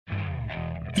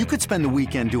You could spend the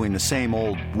weekend doing the same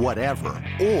old whatever,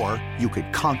 or you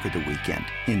could conquer the weekend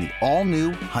in the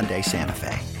all-new Hyundai Santa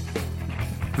Fe.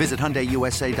 Visit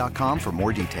HyundaiUSA.com for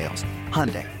more details.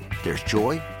 Hyundai, there's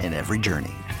joy in every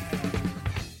journey.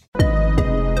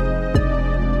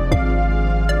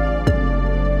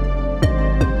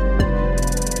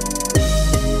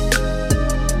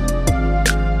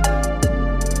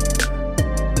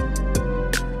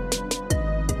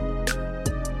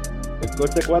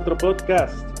 Corte 4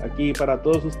 Podcast, aquí para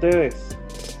todos ustedes.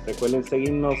 Recuerden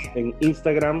seguirnos en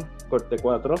Instagram, Corte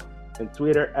 4, en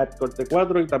Twitter,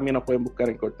 @Corte4, y también nos pueden buscar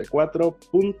en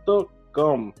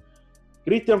corte4.com.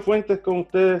 Cristian Fuentes con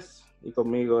ustedes, y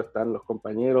conmigo están los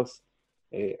compañeros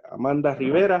Amanda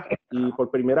Rivera, y por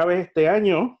primera vez este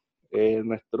año,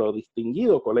 nuestro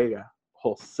distinguido colega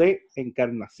José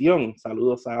Encarnación.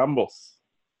 Saludos a ambos.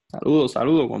 Saludos,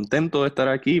 contento de estar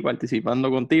aquí participando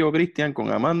contigo, Cristian,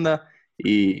 con Amanda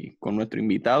y con nuestro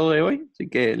invitado de hoy, así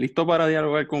que listo para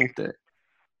dialogar con ustedes.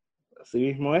 Así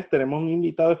mismo es, tenemos un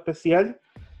invitado especial,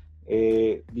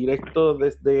 directo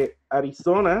desde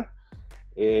Arizona,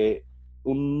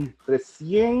 un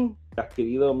recién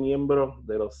adquirido miembro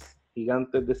de los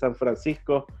Gigantes de San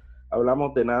Francisco.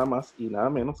 Hablamos de nada más y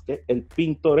nada menos que el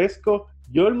pintoresco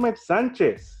Yolmer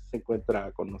Sánchez. Se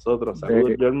encuentra con nosotros.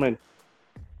 Saludos, Yolmer.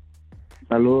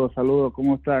 Saludos,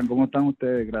 ¿cómo están? ¿Cómo están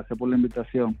ustedes? Gracias por la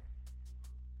invitación.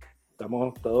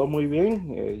 Estamos todos muy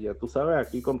bien, ya tú sabes,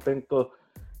 aquí contentos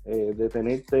de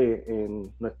tenerte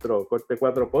en nuestro Corte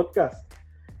 4 Podcast.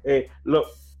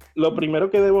 Lo primero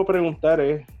que debo preguntar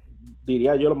es,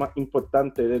 diría yo, lo más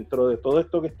importante dentro de todo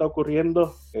esto que está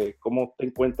ocurriendo, ¿cómo te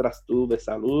encuentras tú de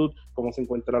salud? ¿Cómo se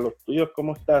encuentran los tuyos?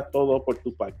 ¿Cómo está todo por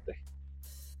tu parte?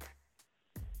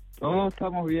 Todos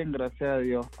estamos bien, gracias a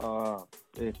Dios.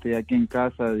 Estoy aquí en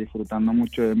casa disfrutando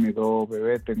mucho de mis dos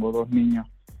bebés. Tengo dos niños,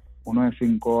 uno de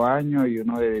 5 años y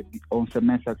uno de 11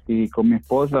 meses aquí con mi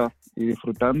esposa y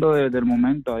disfrutando del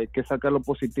momento. Hay que sacar lo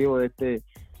positivo de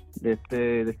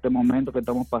este momento que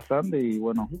estamos pasando y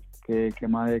bueno, que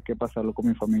más hay que pasarlo con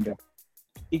mi familia.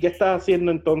 ¿Y qué estás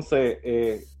haciendo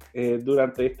entonces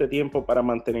durante este tiempo para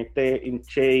mantenerte en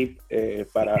shape,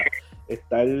 para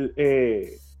estar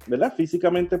 ¿verdad?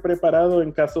 Físicamente preparado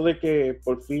en caso de que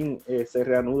por fin se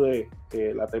reanude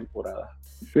la temporada?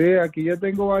 Sí, aquí yo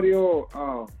tengo varios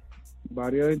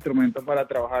instrumentos para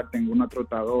trabajar. Tengo una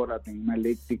trotadora, tengo una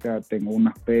elíptica, tengo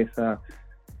unas pesas,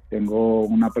 tengo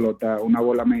una pelota, una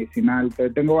bola medicinal.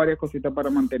 Tengo varias cositas para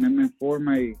mantenerme en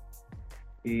forma y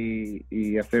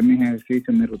hacer mis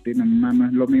ejercicios, mi rutina. No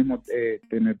es lo mismo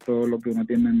tener todo lo que uno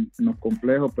tiene en los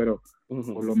complejos, pero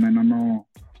por lo menos no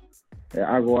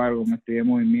hago algo, me estoy en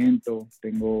movimiento,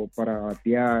 tengo para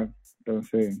batear,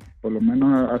 entonces por lo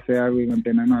menos hacer algo y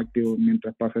mantenernos activos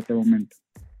mientras pasa este momento.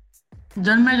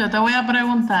 Yolmer, yo te voy a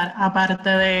preguntar, aparte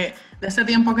de ese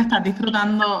tiempo que estás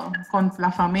disfrutando con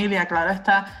la familia, claro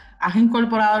está, ¿has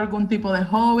incorporado algún tipo de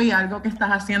hobby, algo que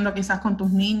estás haciendo quizás con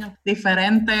tus niños,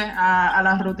 diferente a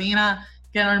la rutina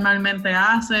que normalmente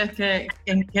haces?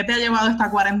 ¿En qué te ha llevado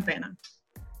esta cuarentena?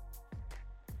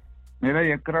 Mira,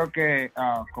 yo creo que,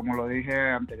 como lo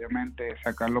dije anteriormente,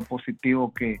 sacar lo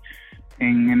positivo que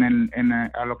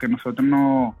a lo que nosotros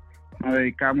nos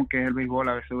dedicamos, que es el béisbol.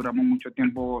 A veces duramos mucho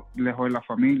tiempo lejos de la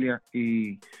familia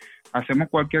y hacemos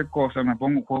cualquier cosa.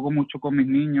 Juego mucho con mis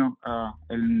niños.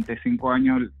 El de 5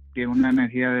 años tiene una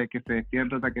energía de que se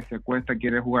despierta hasta que se acuesta,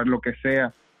 quiere jugar lo que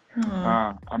sea.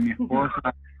 A mi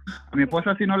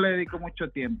esposa sí no le dedico mucho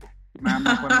tiempo. Nada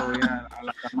más cuando voy a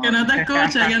la cama. Que no te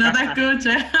escuche.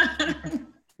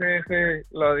 Sí,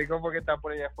 lo digo porque está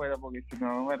por allá afuera, porque si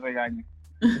no me regaña.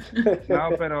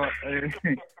 No, pero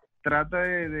trata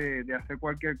de hacer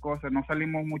cualquier cosa. No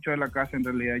salimos mucho de la casa, en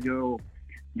realidad yo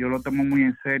lo tomo muy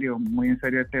en serio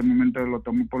este momento, lo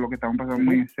tomo por lo que estamos pasando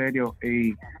muy en serio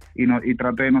y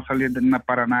trato de no salir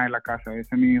para nada de la casa. A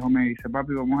veces mi hijo me dice,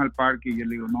 papi, vamos al parque, y yo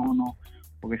le digo, no,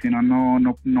 porque si no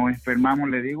nos enfermamos,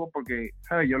 le digo, porque,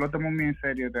 ¿sabes? Yo lo tomo muy en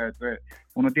serio.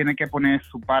 Uno tiene que poner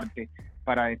su parte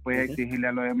para después exigirle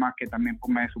a los demás que también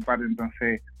pongan su parte.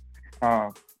 Entonces,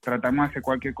 tratamos de hacer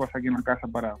cualquier cosa aquí en la casa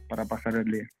para pasar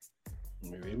el día.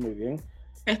 Muy bien.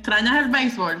 ¿Extrañas el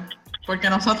béisbol? Porque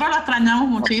nosotros lo extrañamos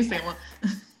muchísimo.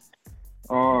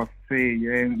 Oh, sí.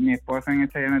 Mi esposa en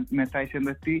este día me está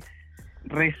diciendo, estoy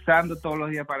rezando todos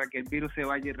los días para que el virus se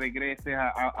vaya y regrese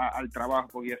al trabajo,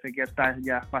 porque yo sé que estás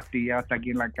ya fastidiado hasta aquí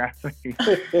en la casa.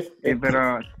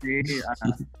 Pero sí,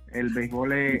 el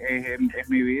béisbol es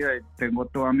mi vida. Tengo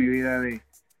toda mi vida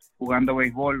jugando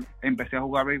béisbol. Empecé a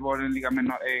jugar béisbol en liga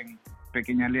menor, en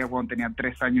pequeña liga, cuando tenía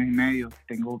 3 años y medio.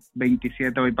 Tengo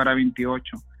 27, voy para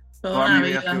 28. Toda mi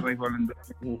vida ha sido béisbol.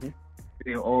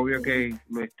 Sí, obvio que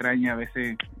lo extraña a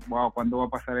veces, wow, ¿cuándo va a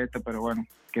pasar esto? Pero bueno,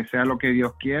 que sea lo que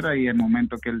Dios quiera y el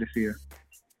momento que Él decida.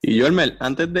 Y Jormel,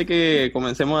 antes de que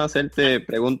comencemos a hacerte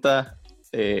preguntas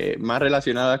más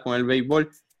relacionadas con el béisbol,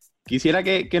 quisiera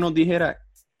que nos dijera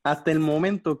hasta el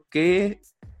momento qué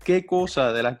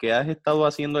cosa de las que has estado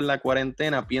haciendo en la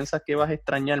cuarentena piensas que vas a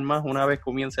extrañar más una vez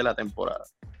comience la temporada.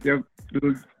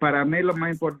 Para mí lo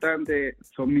más importante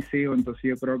son mis hijos, entonces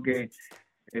yo creo que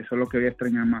eso es lo que voy a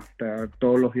extrañar más, estar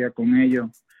todos los días con ellos,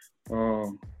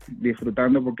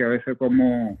 disfrutando, porque a veces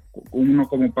uno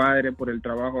como padre por el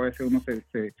trabajo, a veces uno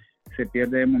se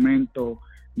pierde de momentos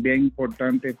bien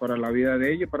importantes para la vida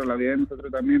de ellos, para la vida de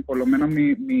nosotros también. Por lo menos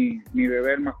mi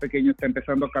bebé, el más pequeño, está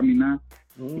empezando a caminar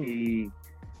y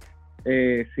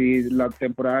si la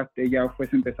temporada ya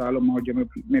fuese empezada, a lo mejor yo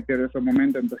me pierdo esos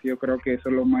momentos. Entonces yo creo que eso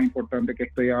es lo más importante, que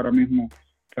estoy ahora mismo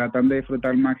tratando de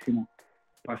disfrutar al máximo,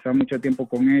 pasar mucho tiempo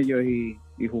con ellos y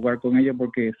jugar con ellos,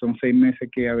 porque son 6 meses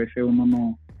que a veces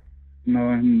uno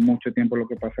no es mucho tiempo lo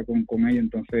que pasa con ellos.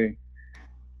 Entonces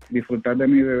disfrutar de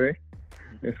mi bebé,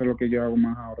 eso es lo que yo hago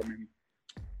más ahora mismo.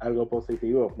 Algo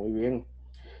positivo, muy bien.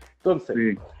 Entonces,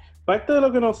 sí. Parte de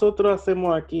lo que nosotros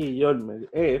hacemos aquí, Jormel,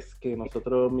 es que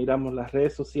nosotros miramos las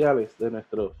redes sociales de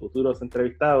nuestros futuros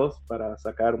entrevistados para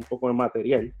sacar un poco de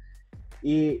material.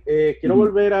 Y quiero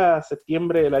volver a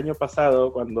septiembre del año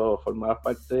pasado, cuando formabas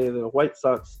parte de los White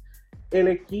Sox. El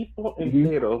equipo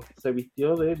entero se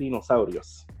vistió de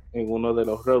dinosaurios en uno de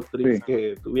los road trips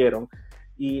que tuvieron.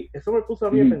 Y eso me puso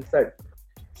a mí a pensar,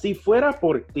 si fuera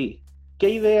por ti, ¿qué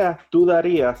ideas tú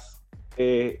darías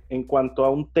en cuanto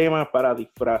a un tema para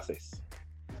disfraces?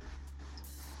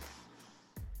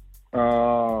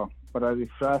 Para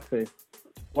disfraces,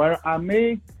 bueno, a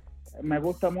mí me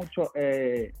gusta mucho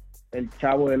el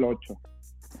Chavo del 8,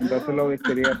 entonces lo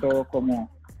vestiría todo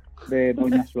como de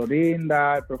Doña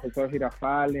Florinda, el profesor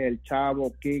Girafales, el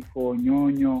Chavo, Kiko,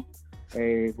 Ñoño,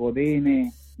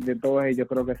 Godínez, de todos ellos.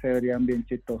 Creo que se verían bien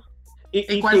chistosos.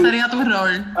 ¿Y cuál sería tu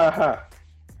rol? Ajá.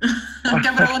 Hay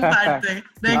que preguntarte,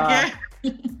 ¿de qué?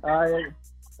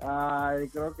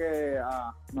 Creo que,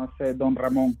 no sé, Don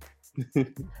Ramón.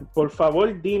 Por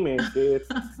favor, dime que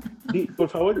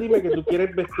tú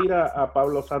quieres vestir a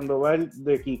Pablo Sandoval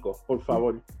de Kiko, por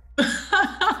favor.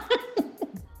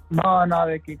 No,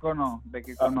 de Kiko no.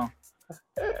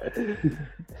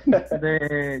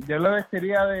 Yo lo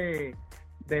vestiría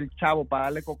del Chavo para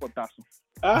darle cocotazo.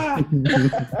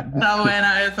 Está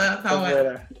buena esa, está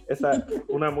buena. Esa es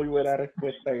una muy buena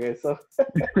respuesta en eso.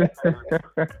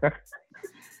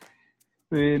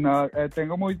 Sí, no,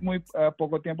 tengo muy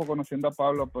poco tiempo conociendo a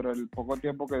Pablo, pero el poco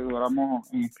tiempo que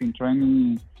duramos en Spring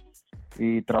Training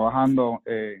y trabajando,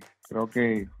 creo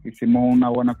que hicimos una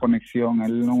buena conexión.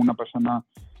 Él es una persona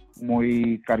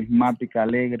muy carismática,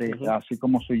 alegre, así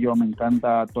como soy yo. Me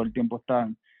encanta todo el tiempo estar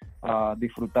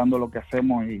disfrutando lo que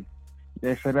hacemos, y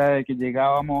eso era de que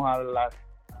llegábamos a las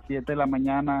 7 de la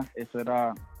mañana, eso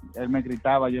era, él me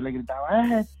gritaba, yo le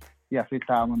gritaba, y así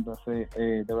estábamos. Entonces,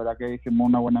 de verdad que hicimos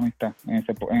una buena amistad en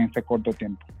ese corto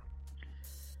tiempo.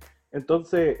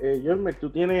 Entonces, Jormel, tú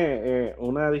tienes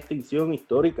una distinción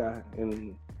histórica,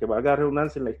 que valga la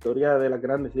redundancia, en la historia de las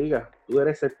Grandes Ligas. Tú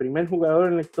eres el primer jugador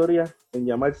en la historia en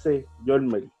llamarse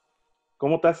Jormel.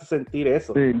 ¿Cómo te hace sentir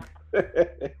eso? Sí.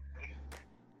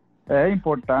 Es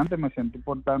importante, me siento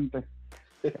importante.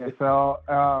 Eso,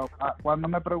 cuando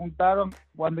me preguntaron,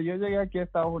 cuando yo llegué aquí a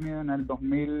Estados Unidos en el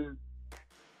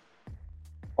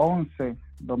 2011,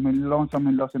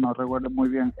 2012, no recuerdo muy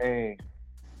bien,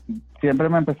 siempre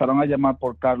me empezaron a llamar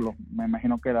por Carlos. Me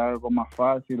imagino que era algo más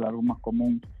fácil, algo más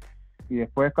común. Y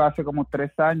después, hace como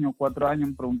 4 años,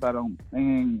 me preguntaron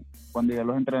cuando llegué a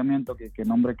los entrenamientos qué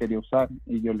nombre quería usar.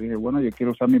 Y yo le dije, bueno, yo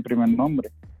quiero usar mi primer nombre.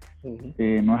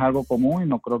 No es algo común y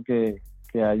no creo que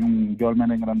hay un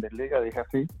Jormel en Grandes Ligas, dije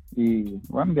así. Y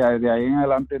bueno, de ahí en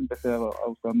adelante empecé a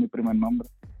usar mi primer nombre.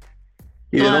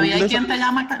 ¿Todavía hay quien te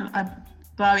llama Carlos?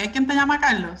 ¿Todavía hay quien te llama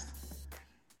Carlos?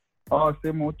 Oh,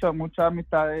 sí, muchas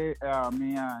amistades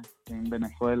mías en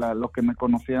Venezuela, los que me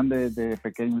conocían de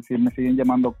pequeño, sí, me siguen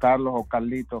llamando Carlos o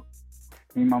Carlito.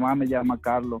 Mi mamá me llama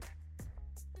Carlos,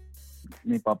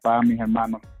 mi papá, mis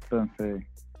hermanos. Entonces,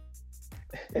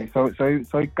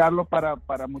 soy Carlos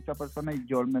para muchas personas y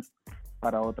Jormel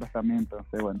para otras también.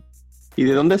 Entonces, bueno. ¿Y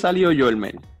de dónde salió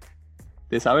Jormel?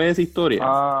 ¿Te sabes esa historia?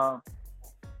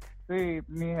 Sí,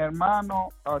 mis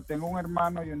hermanos, tengo un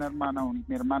hermano y una hermana.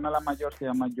 Mi hermana la mayor se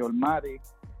llama Yolmari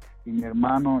y mi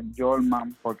hermano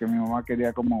Yolman, porque mi mamá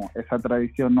quería como esa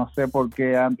tradición. No sé por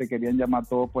qué antes querían llamar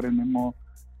todos por el mismo,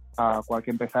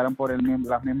 que empezaran por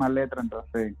las mismas letras,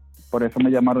 entonces por eso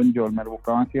me llamaron Yolmer.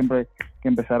 Buscaban siempre que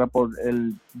empezara por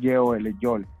el Y o el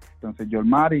Yol. Entonces,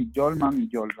 Yolmari, Yolman y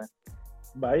Yolbe.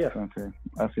 Vaya. Entonces,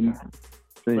 así no.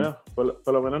 Sí. Bueno,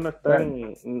 por lo menos no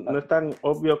es tan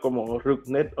obvio como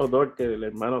Ruknet Odor, que el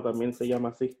hermano también se llama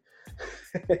así.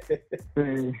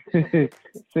 Sí,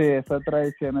 sí, esas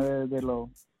tradiciones de los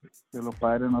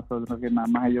padres de nosotros, que nada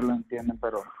más ellos lo entienden,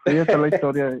 pero sí, esa es la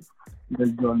historia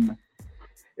del Yolme.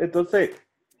 Entonces,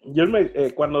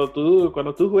 cuando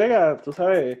tú juegas, tú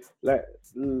sabes,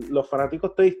 los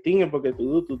fanáticos te distinguen porque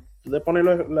tú te pones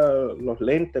los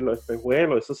lentes, los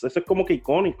espejuelos, eso es como que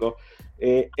icónico.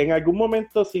 En algún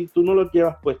momento, si tú no los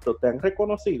llevas puestos, ¿te han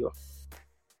reconocido?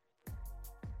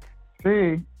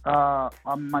 Sí,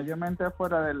 mayormente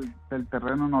afuera del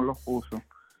terreno no los uso.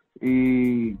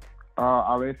 Y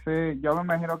a veces, yo me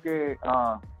imagino que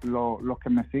los que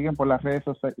me siguen por las redes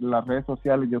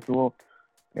sociales, yo subo,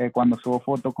 cuando subo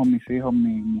fotos con mis hijos,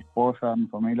 mi esposa, mi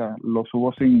familia, lo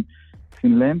subo sin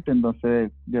lente,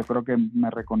 entonces yo creo que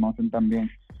me reconocen también.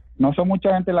 No son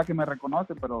mucha gente la que me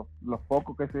reconoce, pero los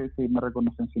pocos que sí me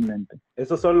reconocen sin lente.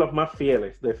 Esos son los más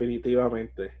fieles,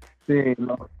 definitivamente. Sí,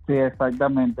 sí,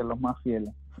 exactamente, los más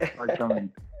fieles.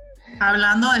 Exactamente.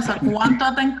 Hablando de eso,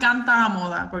 ¿cuánto te encanta la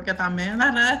moda? Porque también en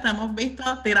las redes te hemos visto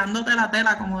tirándote la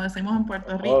tela, como decimos en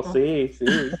Puerto Rico. Oh, sí.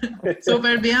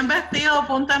 Súper bien vestido,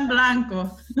 punta en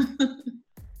blanco.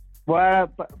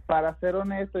 Bueno, para ser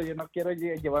honesto, yo no quiero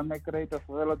llevarme el crédito,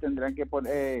 eso se lo tendrían que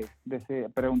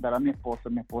preguntar a mi esposa.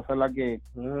 Mi esposa es la que,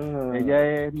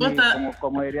 ella es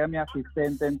como diría, mi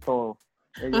asistente en todo.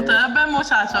 Ustedes ven,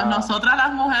 muchachos, nosotras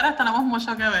las mujeres tenemos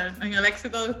mucho que ver en el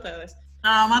éxito de ustedes.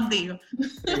 Nada más digo.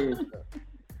 Sí.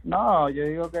 No, yo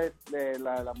digo que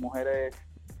las mujeres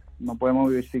no podemos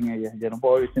vivir sin ellas. Yo no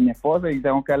puedo vivir sin mi esposa y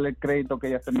tengo que darle el crédito que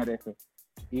ella se merece.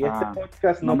 Y este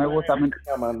podcast no me gusta sin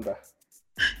Amanda.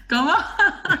 ¿Cómo?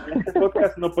 Este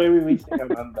podcast no puede vivir sin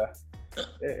Amanda.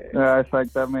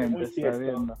 Exactamente, está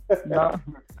viendo. No.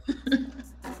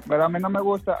 Pero a mí no me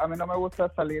gusta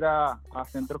salir a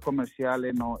centros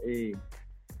comerciales, ¿no? Y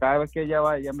cada vez que ella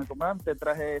va, ella me come, te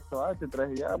traje esto, te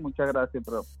traje ya, muchas gracias,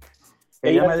 pero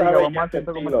ella me diga, vamos al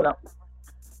centro comercial.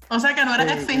 O sea que no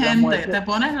eres exigente, te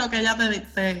pones lo que ella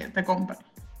te compra.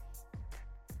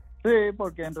 Sí,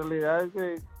 porque en realidad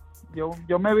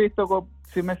yo me he visto,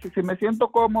 si me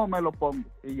siento cómodo, me lo pongo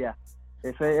y ya.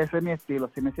 Ese es mi estilo.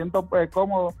 Si me siento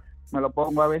cómodo, me lo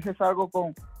pongo. A veces salgo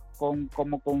con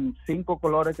 5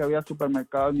 colores que había al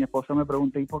supermercado y mi esposa me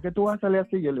pregunta, ¿y por qué tú vas a salir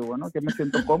así? Yo le digo, bueno, que me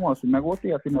siento cómodo, si me gusta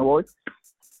y así me voy.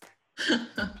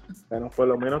 Bueno, por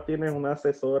lo menos tienes una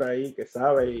asesora ahí que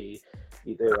sabe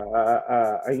y te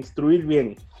va a instruir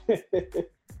bien.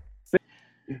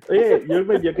 Oye,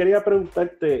 yo quería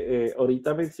preguntarte,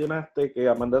 ahorita mencionaste que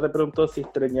Amanda te preguntó si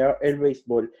extrañaba el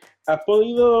béisbol. ¿Has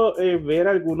podido ver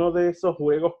alguno de esos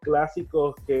juegos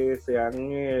clásicos que se han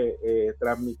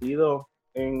transmitido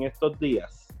en estos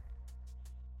días?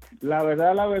 La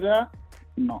verdad,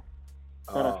 no,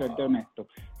 para serte honesto.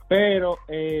 Pero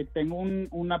tengo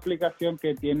una aplicación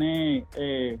que tiene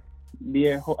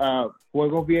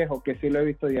juegos viejos que sí lo he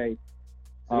visto de ahí.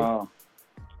 ¿Sí?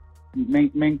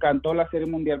 Me encantó la Serie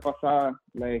Mundial pasada,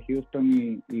 la de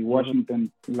Houston y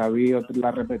Washington.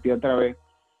 La repetí otra vez.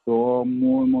 Estuvo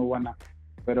muy, muy buena.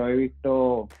 Pero he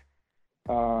visto,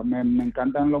 me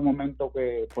encantan los momentos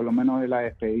que, por lo menos de la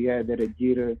despedida de Derek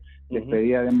Jeter,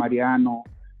 despedida de Mariano,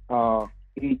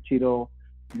 Ichiro,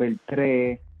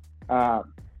 Beltré,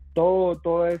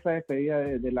 toda esa despedida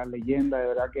de la leyenda. De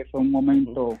verdad que son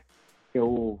momentos que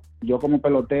yo como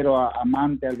pelotero,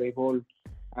 amante al béisbol,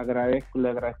 le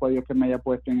agradezco a Dios que me haya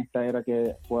puesto en esta era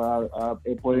que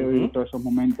he podido vivir todos esos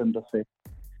momentos. Entonces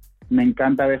me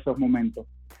encanta ver esos momentos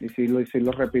y sí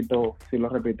lo repito de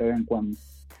vez en cuando.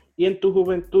 Y en tu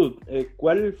juventud,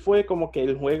 ¿cuál fue como que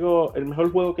el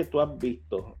mejor juego que tú has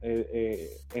visto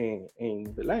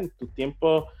en tu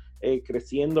tiempo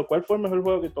creciendo? ¿Cuál fue el mejor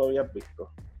juego que tú habías visto?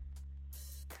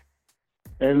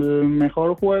 El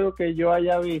mejor juego que yo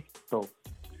haya visto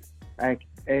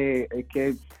es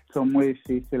que son muy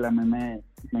difíciles. A mí me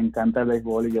encanta el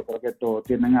béisbol y yo creo que todos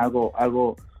tienen algo,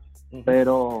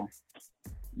 pero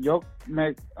yo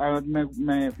me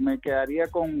quedaría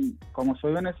como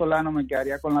soy venezolano, me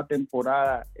quedaría con la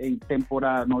temporada,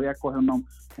 no voy a coger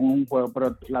un juego,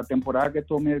 pero la temporada que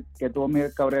tuvo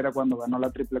Miguel Cabrera cuando ganó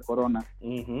la Triple Corona.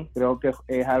 Creo que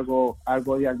es algo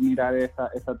de admirar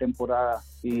esa temporada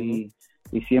y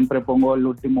siempre pongo el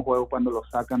último juego cuando lo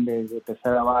sacan de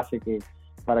tercera base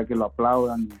para que lo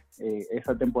aplaudan.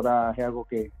 Esa temporada es algo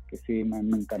que sí me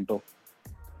encantó.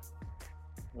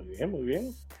 Muy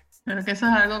bien. Pero que eso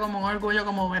es algo como un orgullo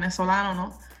como venezolano,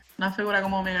 ¿no? Una figura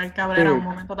como Miguel Cabrera, un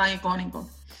momento tan icónico.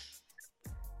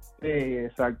 Sí,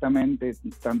 exactamente.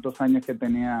 Tantos años que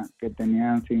tenían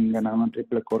sin ganar una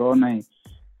triple corona y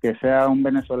que sea un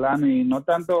venezolano, y no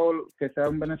tanto que sea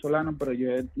un venezolano, pero yo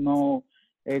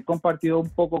he compartido un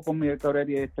poco con Miguel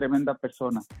Cabrera y es tremenda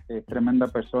persona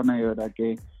y de verdad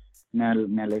que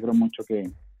me alegro mucho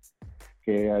que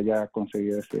haya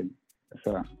conseguido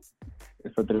esa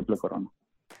triple corona.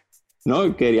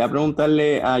 No, quería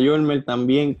preguntarle a Jormel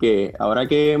también que ahora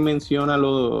que menciona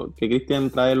que Cristian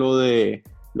trae lo de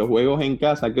los juegos en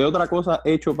casa, ¿qué otra cosa has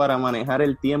hecho para manejar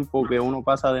el tiempo que uno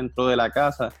pasa dentro de la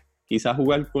casa? Quizás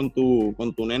jugar con tu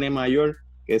nene mayor,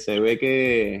 que se ve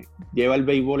que lleva el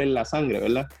béisbol en la sangre,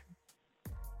 ¿verdad?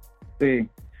 Sí,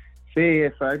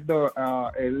 exacto.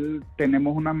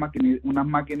 Tenemos unas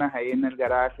máquinas ahí en el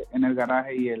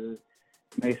garaje y él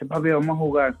me dice, papi, vamos a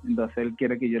jugar. Entonces él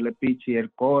quiere que yo le piche y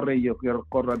él corre y yo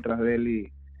corro atrás de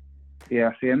él y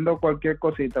haciendo cualquier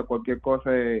cosa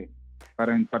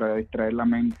para distraer la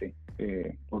mente.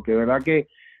 Porque de verdad que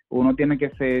uno tiene que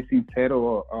ser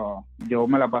sincero. Yo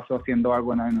me la paso haciendo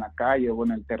algo en la calle o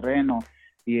en el terreno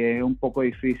y es un poco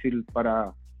difícil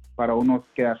para uno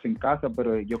quedarse en casa,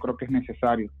 pero yo creo que es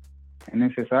necesario. Es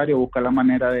necesario buscar la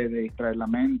manera de distraer la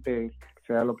mente,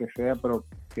 sea lo que sea, pero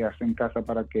quedarse en casa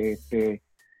para que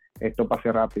esto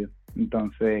pase rápido.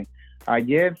 Entonces,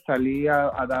 ayer salí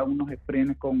a dar unos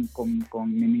sprints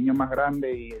con mi niño más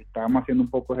grande y estábamos haciendo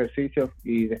un poco de ejercicio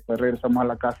y después regresamos a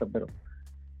la casa, pero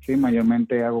sí,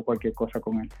 mayormente hago cualquier cosa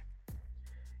con él.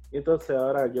 Entonces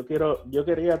ahora yo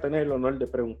quería tener el honor de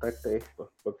preguntarte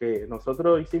esto, porque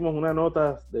nosotros hicimos una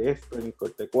nota de esto en el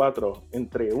Corte 4,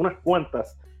 entre unas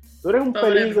cuantas. Tú eres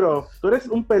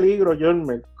un peligro,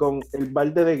 Jormel, con el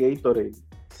balde de Gatorade.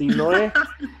 Si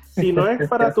no es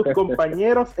para tus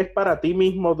compañeros, es para ti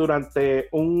mismo durante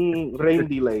un rain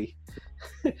delay.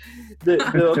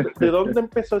 ¿De dónde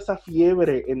empezó esa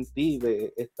fiebre en ti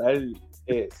de estar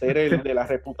ser el de la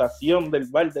reputación del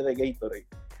balde de Gatorade?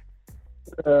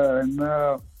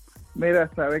 No, mira,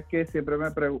 sabes que siempre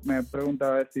me he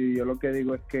preguntado si yo lo que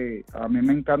digo es que a mí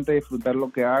me encanta disfrutar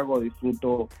lo que hago,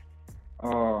 disfruto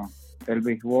el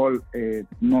béisbol,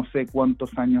 no sé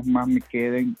cuántos años más me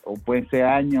queden, o pueden ser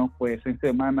años, puede ser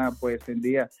semanas, puede ser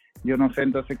días, yo no sé.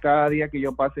 Entonces cada día que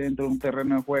yo pase dentro de un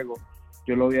terreno de juego,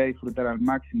 yo lo voy a disfrutar al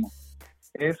máximo.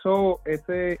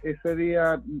 Ese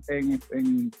día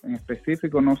en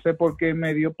específico, no sé por qué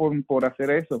me dio por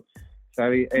hacer eso.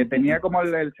 Tenía como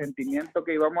el sentimiento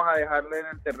que íbamos a dejarle en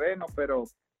el terreno, pero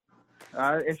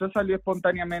eso salió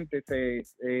espontáneamente.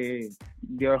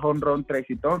 Dio el home run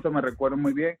Tracy Thompson, me recuerdo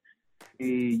muy bien,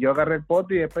 y yo agarré el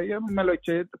pote y después yo me lo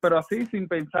eché, pero así sin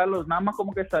pensarlo, nada más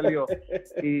como que salió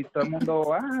y todo el mundo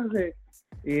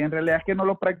y en realidad es que no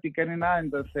lo practiqué ni nada.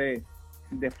 Entonces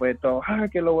después todo,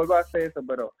 que lo vuelva a hacer eso,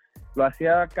 pero lo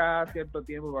hacía cada cierto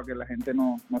tiempo para que la gente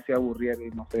no se aburriera y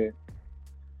no se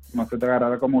te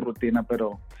agarrara como rutina,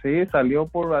 pero sí, salió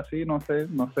por así, no sé,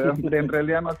 en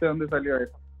realidad no sé dónde salió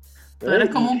eso. Tú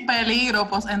eres como un peligro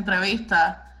post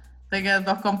entrevista de que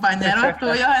los compañeros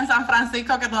tuyos en San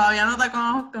Francisco que todavía no te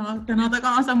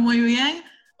conocen muy bien,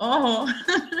 ojo.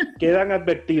 Quedan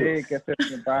advertidos. Sí,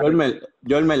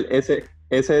 Jormel,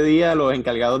 ese día los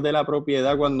encargados de la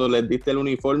propiedad, cuando les diste el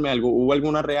uniforme, ¿hubo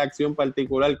alguna reacción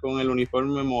particular con el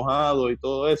uniforme mojado y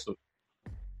todo eso?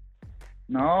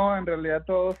 No, en realidad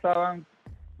todos estaban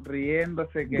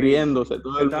riéndose.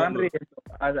 Todo el estaban mundo. Riendo,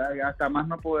 hasta más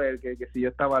no poder, que si yo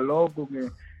estaba loco, que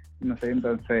no sé,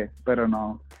 entonces, pero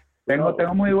no.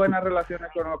 Tengo muy buenas relaciones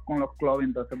con los clubes,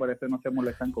 entonces por eso no se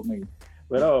molestan conmigo.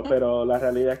 Pero la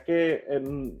realidad es que,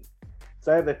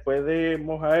 ¿sabes? Después de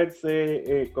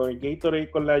mojarse con el Gatorade y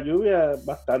con la lluvia,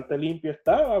 bastante limpio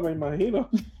estaba, me imagino.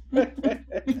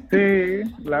 Sí,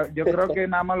 yo creo que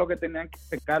nada más lo que tenían que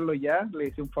secarlo ya, le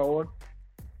hice un favor.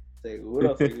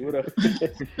 Seguro.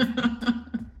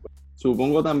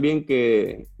 Supongo también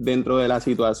que dentro de la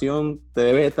situación te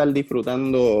debes estar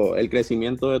disfrutando el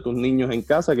crecimiento de tus niños en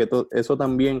casa, que eso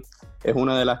también es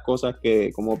una de las cosas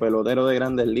que como pelotero de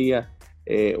Grandes Ligas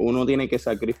uno tiene que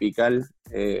sacrificar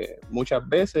muchas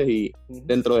veces, y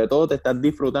dentro de todo te estás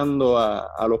disfrutando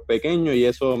a los pequeños, y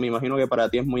eso me imagino que para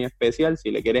ti es muy especial.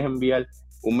 Si le quieres enviar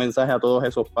un mensaje a todos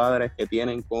esos padres que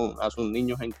tienen a sus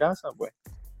niños en casa, pues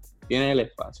tienes el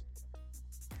espacio.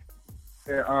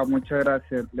 Muchas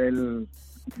gracias.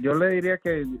 Yo le diría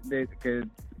que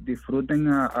disfruten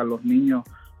a los niños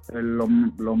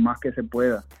lo más que se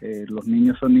pueda. Los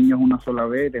niños son niños una sola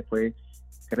vez, después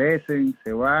crecen,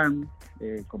 se van,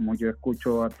 como yo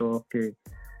escucho a todos que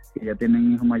ya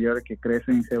tienen hijos mayores que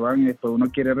crecen y se van, y después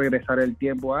uno quiere regresar el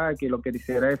tiempo, que lo que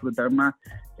quisiera es disfrutar más.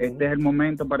 Este es el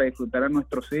momento para disfrutar a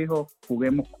nuestros hijos,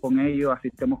 juguemos con ellos, así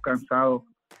estemos cansados,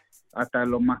 hasta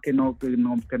lo más que no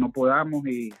podamos,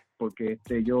 y porque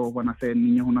ellos van a ser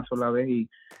niños una sola vez y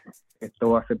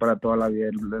esto va a ser para toda la vida.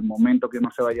 El momento que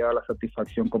uno se va a llevar la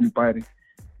satisfacción como padre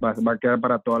va a quedar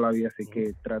para toda la vida, así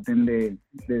que traten de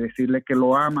decirles que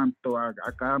lo aman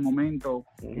a cada momento,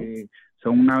 que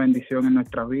son una bendición en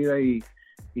nuestras vidas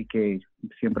y que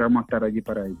siempre vamos a estar allí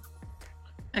para ellos.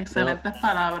 Excelentes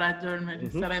palabras, Jormel,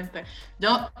 excelente.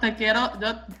 Yo te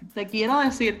quiero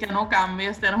decir que no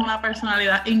cambies, tienes una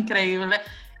personalidad increíble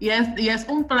y es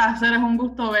un placer, es un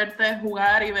gusto verte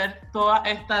jugar y ver toda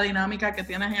esta dinámica que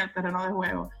tienes en el terreno de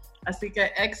juego. Así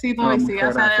que éxito y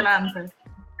sigas adelante.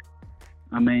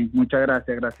 Amén, muchas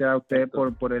gracias. Gracias a ustedes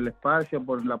por el espacio,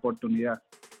 por la oportunidad.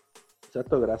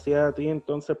 Exacto, gracias a ti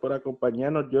entonces por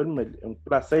acompañarnos, Jormel. Un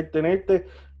placer tenerte.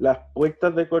 Las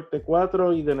puertas de Corte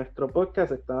 4 y de nuestro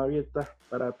podcast están abiertas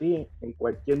para ti en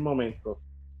cualquier momento.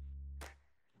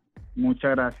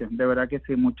 Muchas gracias, de verdad que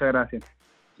sí, muchas gracias.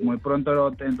 Sí. Muy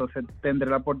pronto entonces tendré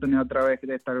la oportunidad otra vez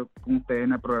de estar con ustedes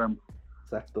en el programa.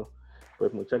 Exacto,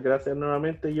 pues muchas gracias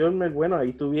nuevamente, Jormel. Bueno,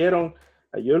 ahí tuvieron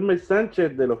a Jormel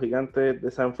Sánchez de los Gigantes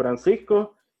de San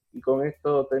Francisco y con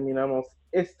esto terminamos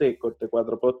este Corte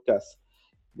 4 Podcast.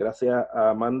 Gracias a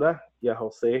Amanda y a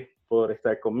José por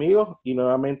estar conmigo y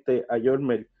nuevamente a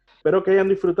Jormel. Espero que hayan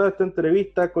disfrutado esta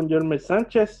entrevista con Jormel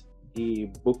Sánchez y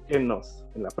búsquennos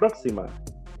en la próxima,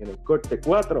 en el Corte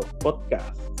 4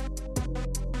 Podcast.